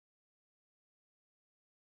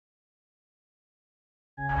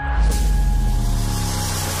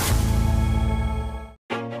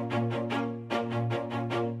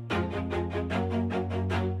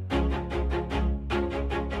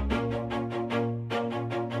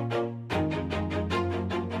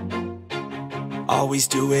Always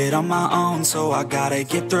do it on my own, so I gotta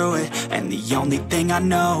get through it. And the only thing I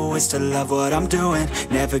know is to love what I'm doing.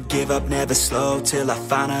 Never give up, never slow, till I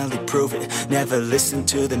finally prove it. Never listen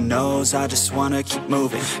to the no's, I just wanna keep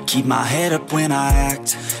moving. Keep my head up when I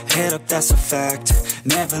act, head up, that's a fact.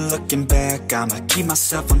 Never looking back, I'ma keep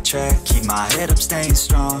myself on track. Keep my head up, staying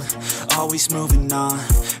strong, always moving on.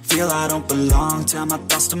 Feel I don't belong, tell my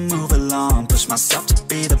thoughts to move along. Push myself to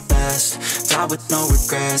be the best, die with no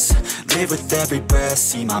regrets. Live with every breath,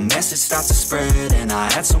 see my message start to spread. And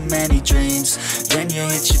I had so many dreams, then you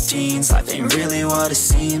hit your teens. Life ain't really what it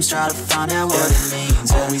seems, try to find out what it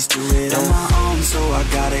means. Always do it on my own, so I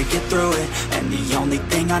gotta get through it. And the only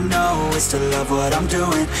thing I know is to love what I'm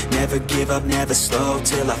doing. Never give up, never slow,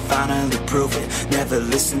 till I finally prove it. Never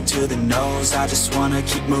listen to the no's, I just wanna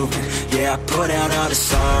keep moving. Yeah, I put out all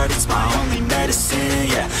this art, it's my only medicine.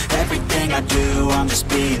 Yeah, everything I do, I'm just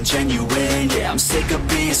being genuine. Yeah, I'm sick of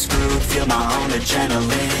being screwed, feel my own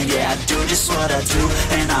adrenaline. Yeah, I do just what I do,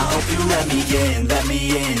 and I hope you let me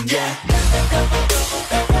in, yeah.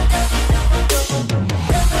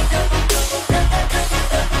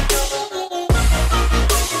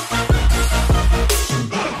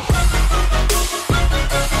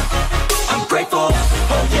 I'm grateful,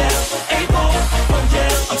 oh yeah, able, oh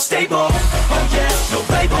yeah, I'm stable, oh yeah, no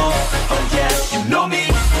label, oh yeah, you know me,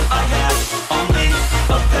 I have only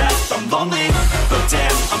a path, I'm lonely, but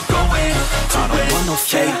damn, I'm going to win. I don't want no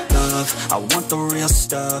fake love, I want the real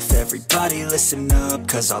stuff. Everybody listen up,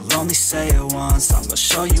 cause I'll only say it once. I'm gonna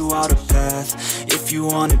show you all the path, if you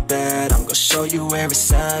want it bad. I'm gonna show you where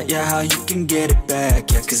it's at, yeah, how you can get it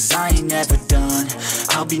back. Yeah, cause I ain't never done,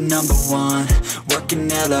 I'll be number one. Working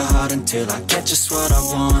hella hard until I get just what I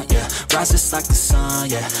want, yeah. Rises like the sun,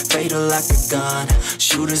 yeah, fatal like a gun.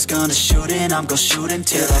 Shooter's gonna shoot and I'm gonna shoot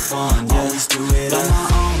until I've won, yeah. Always do it on my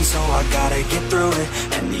own, so I gotta get through it.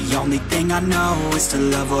 And the only thing I know is to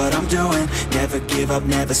love what I'm doing. Never give up,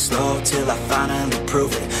 never slow, till I finally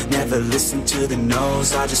prove it. Never listen to the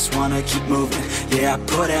no's, I just wanna keep moving. Yeah, I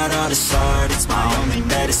put out all this art, it's my only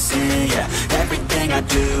medicine. Yeah, everything I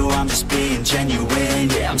do, I'm just being genuine.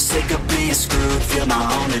 Yeah, I'm sick of being screwed, feel my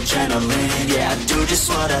own adrenaline. Yeah, I do just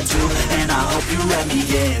what I do, and I hope you let me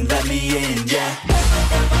in, yeah.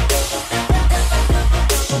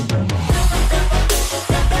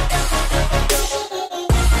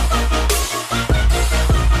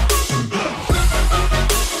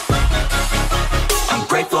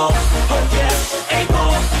 Oh yeah,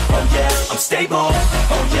 able, oh yeah, I'm stable,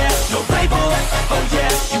 oh yeah, no label, oh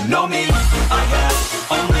yeah, you know me, I have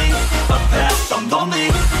only a path, I'm lonely,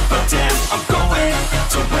 but damn, I'm going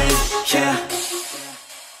to win, yeah.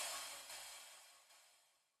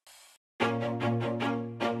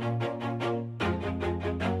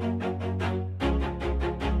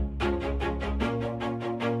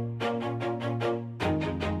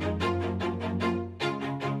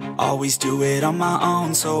 Always do it on my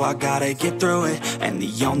own, so I gotta get through it. And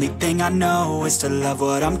the only thing I know is to love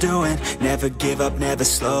what I'm doing. Never give up, never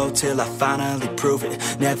slow, till I finally prove it.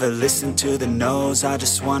 Never listen to the no's, I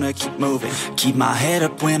just wanna keep moving. Keep my head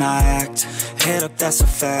up when I act, head up, that's a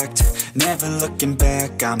fact. Never looking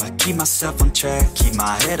back, I'ma keep myself on track. Keep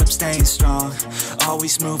my head up, staying strong,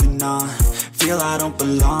 always moving on. Feel I don't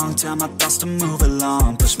belong, tell my thoughts to move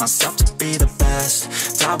along. Push myself to be the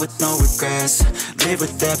best, die with no regrets. Live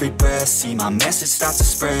with every breath, see my message start to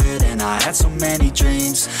spread. And I had so many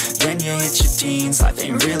dreams, then you hit your teens. Life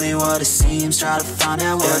ain't really what it seems, try to find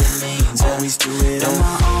out what it means. Always do it on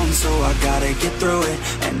my own, so I gotta get through it.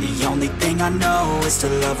 And the only thing I know is to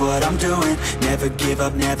love what I'm doing. Never give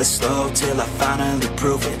up, never slow, till I finally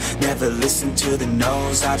prove it. Never listen to the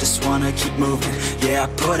no's, I just wanna keep moving. Yeah, I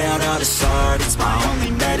put out all this art, it's my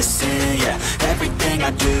only medicine. Yeah, everything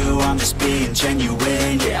I do, I'm just being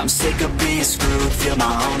genuine. Yeah, I'm sick of being screwed, feel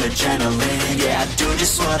my own adrenaline. Yeah, I do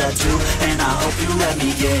just what I do, and I hope you let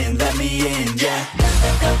me in, yeah.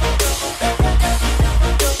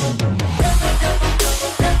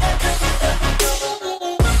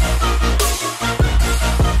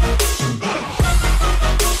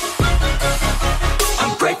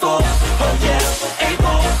 I'm grateful, oh yeah,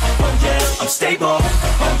 able, oh yeah, I'm stable,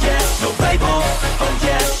 oh yeah, no label, oh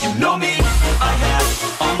yeah, you know me, I have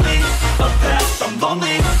only a path, I'm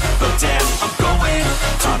lonely, but damn, I'm going to win.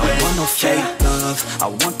 I don't want no fake love, I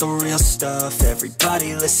want the real stuff.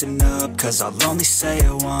 Everybody listen up, cause I'll only say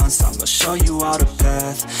it once. I'm gonna show you all the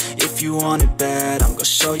path, if if you want it bad, I'm gon'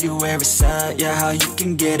 show you where it's at, yeah, how you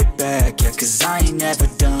can get it back, yeah, cause I ain't never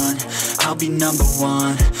done, I'll be number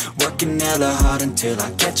one, working hella hard until I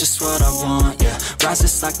get just what I want, yeah,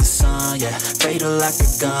 rises like the sun, yeah, fatal like a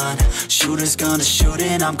gun, shooters gonna shoot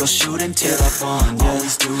and I'm gon' shoot until I've won, yeah,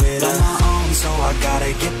 always do it on my own, so I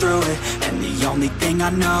gotta get through it, and the only thing I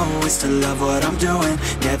know is to love what I'm doing,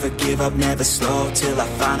 never give up, never slow, till I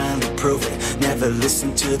finally prove it, never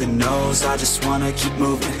listen to the no's, I just wanna keep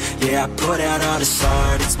moving, yeah, I put out all this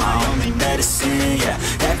art, it's my only medicine, yeah,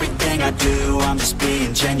 everything I do, I'm just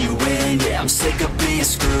being genuine, yeah, I'm sick of being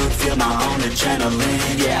screwed, feel my own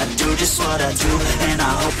adrenaline, yeah, I do just what I do, and I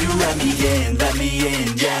hope you let me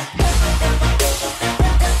in, yeah.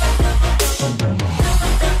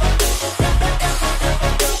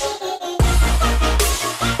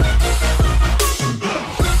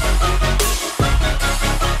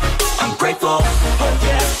 Oh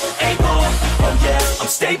yeah, able, oh yeah, I'm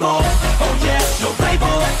stable, oh yeah, no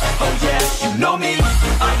label, oh yeah, you know me,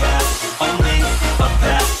 I have only a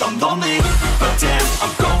path, I'm lonely, but damn,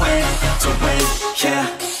 I'm going to win, yeah.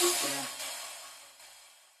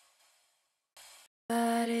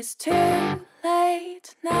 But it's too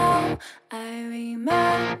late now, I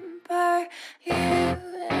remember you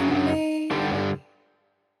and me,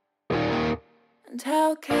 and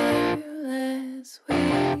how careless we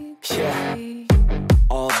could be.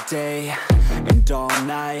 All day and all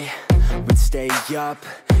night, we'd stay up,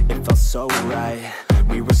 it felt so right.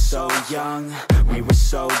 We were so young, we were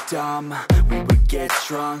so dumb, we would get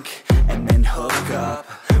drunk and then hook up.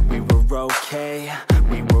 We were okay,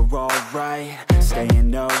 we were alright,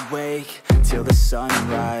 staying awake till the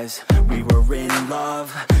sunrise. We were in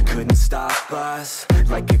love, couldn't stop us,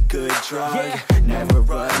 like a good drug, never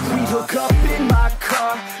run. We'd hook up in my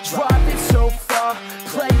car, driving so far,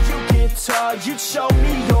 play you guitar, you'd show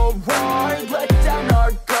me your art, let down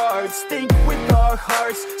our guards, think with our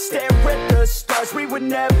hearts, stare at the stars, we were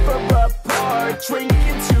never apart,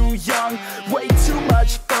 drinking too young, way too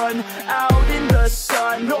much fun, out in the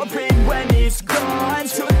sun, or pain when it's gone,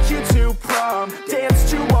 took you to prom,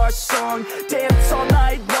 dance to our song, dance all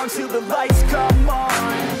night long till the lights come on.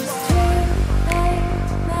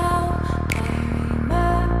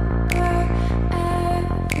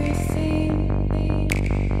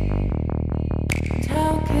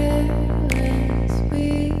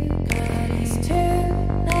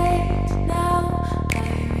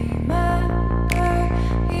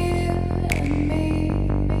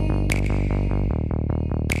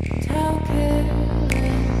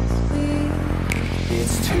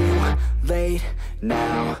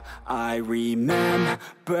 Now I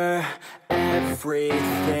remember everything,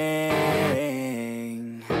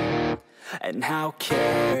 and how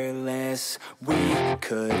careless we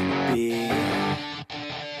could be,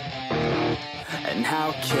 and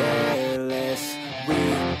how careless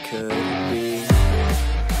we could be,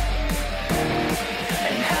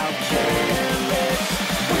 and how careless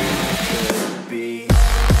we could be.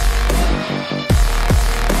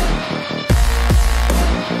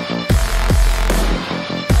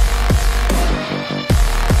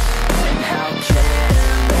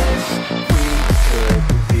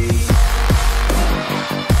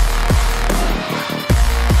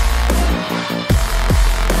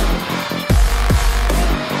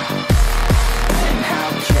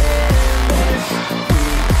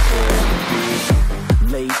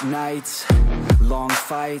 Nights, long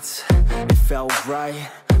fights, it felt right,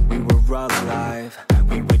 we were alive.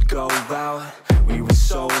 We would go out, we were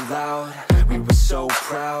so loud, we were so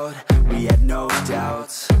proud, we had no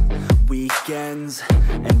doubts. Weekends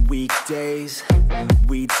and weekdays,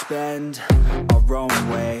 we'd spend our own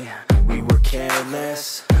way. We were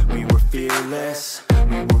careless, we were fearless,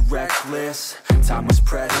 we were reckless, time was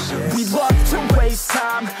precious. We loved to waste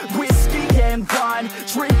time, whiskey and wine,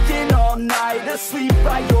 drinking all night, asleep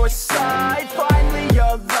by your side. Finally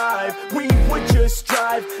alive, we would just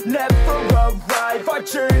drive, never arrive. Our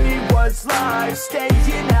journey was live,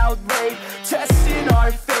 staying out late, testing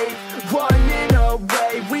our fate, running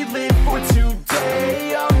away. We live for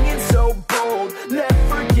today, young and so bold,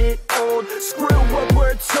 never get old. Screw what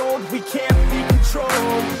we're told, we can't be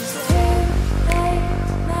controlled.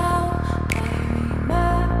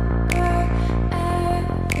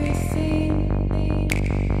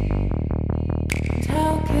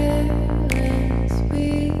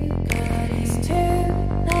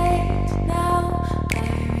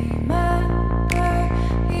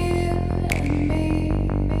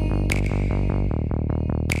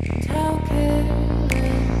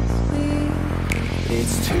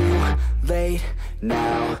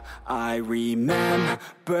 Now I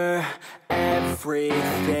remember everything,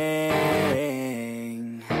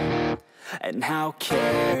 and how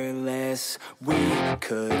careless we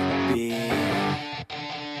could be,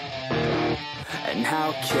 and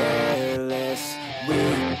how careless we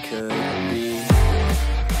could be,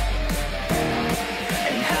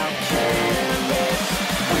 and how careless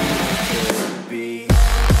we could be.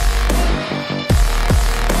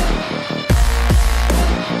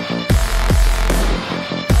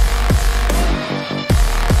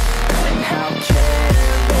 And how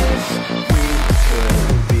careless we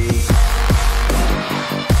could be. And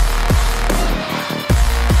how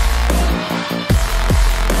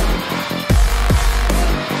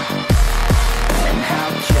careless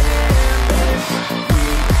we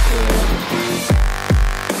could be.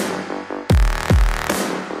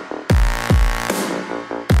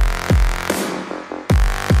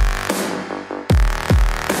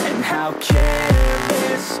 And how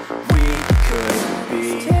careless we could be.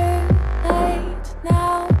 It's too late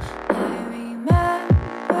now. I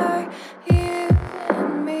remember you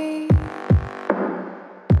and me,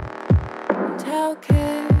 and how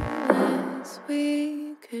careless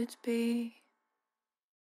we could be.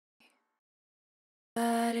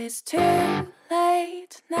 But it's too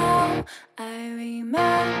late now. I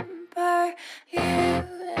remember you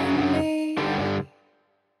and me,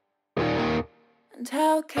 and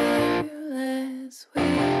how careless we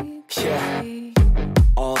could be.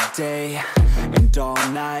 All day and all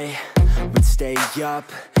night, we'd stay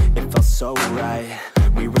up, it felt so right.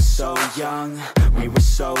 We were so young, we were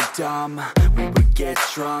so dumb. We would get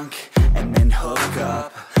drunk and then hook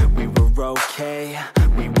up. We were okay,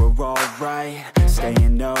 we were alright,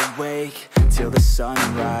 staying awake till the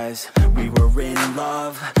sunrise. We were in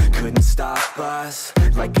love, couldn't stop us,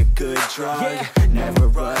 like a good drug, never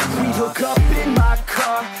enough. We hook up in my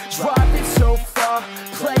car, driving so far,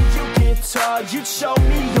 play you guitar, you'd show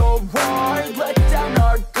me your art, let down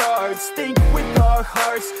our guards, think with our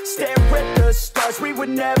hearts, stare at the stars. We were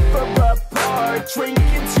never apart,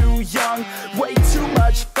 drinking too young, way too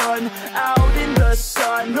much fun, out in the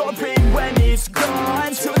sun, or rain when it's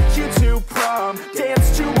gone. Took you to prom,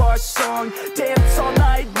 dance to our song, dance all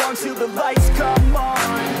night long till the lights come on.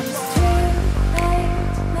 It's too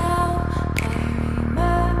late now. I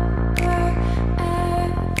remember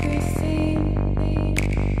everything,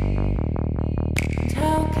 and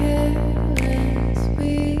how careless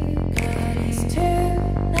we got. It's too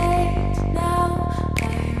late now. I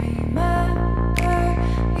remember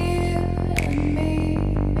you and me,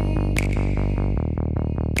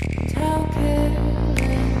 and how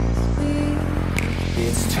careless we.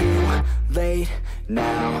 It's too late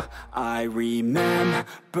now, I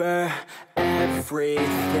remember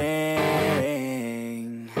everything,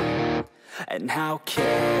 and how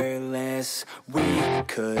careless we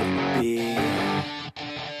could be,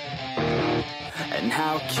 and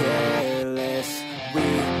how careless we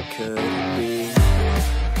could be,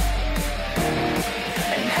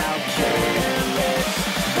 and how careless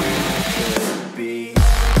we could be.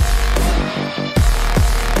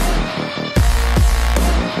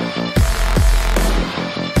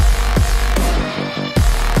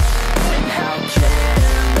 And how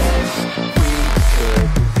careless we could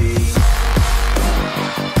be.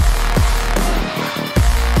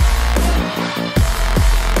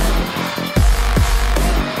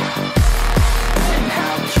 And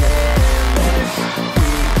how careless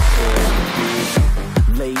we could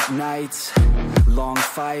be. Late nights, long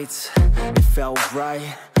fights, it felt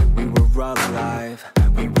right, we were alive.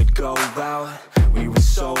 We would go out, we were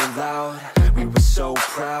so loud, we were so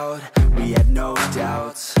proud, we had no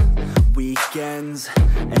doubts. Weekends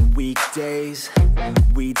and weekdays,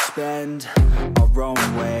 we'd spend our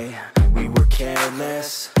own way. We were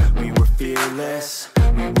careless, we were fearless,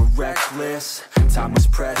 we were reckless, time was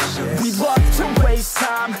precious. We loved to waste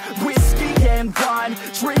time, whiskey and wine,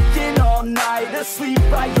 drinking all night, asleep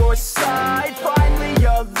by your side. Finally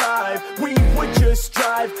alive, we would just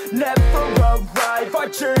drive, never arrive. Our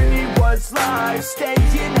journey was live,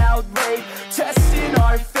 staying out late, testing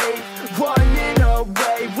our fate, running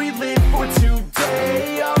away. We live for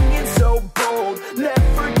today, young and so bold,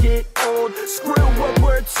 never get old. Screw what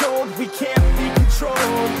we're told.